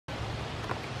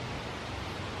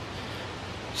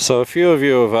So a few of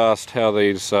you have asked how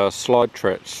these slide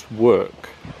tracks work.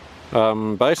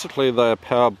 Basically they are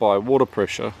powered by water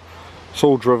pressure. It's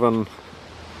all driven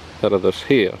out of this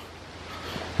here.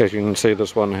 As you can see,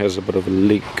 this one has a bit of a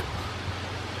leak.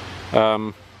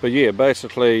 But yeah,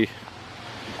 basically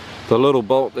the little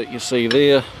bolt that you see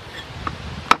there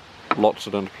locks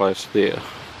it into place there.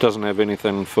 Doesn't have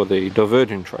anything for the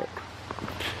diverging track.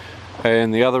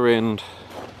 And the other end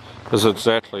is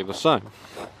exactly the same.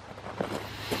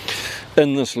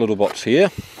 In this little box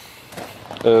here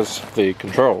is the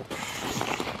control.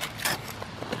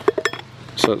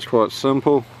 So it's quite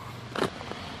simple.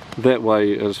 That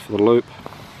way is for the loop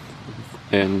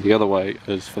and the other way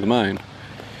is for the main.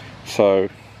 So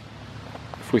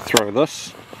if we throw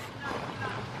this,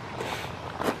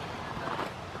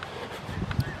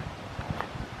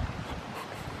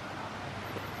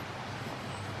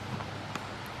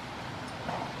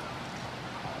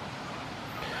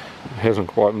 it hasn't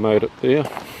quite made it there.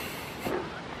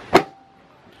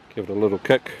 Give it a little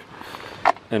kick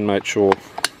and make sure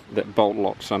that bolt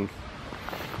locks in.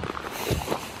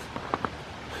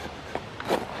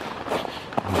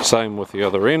 And same with the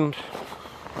other end.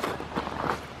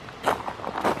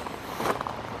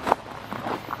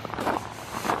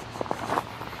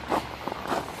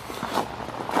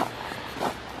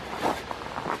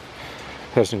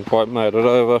 Hasn't quite made it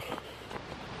over.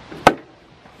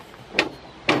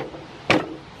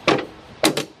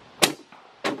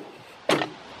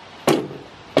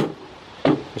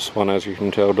 This one, as you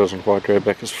can tell, doesn't quite go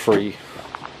back as free.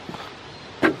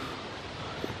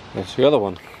 That's the other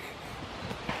one.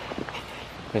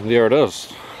 And there it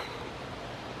is.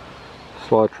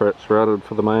 Slide track's routed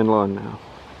for the main line now.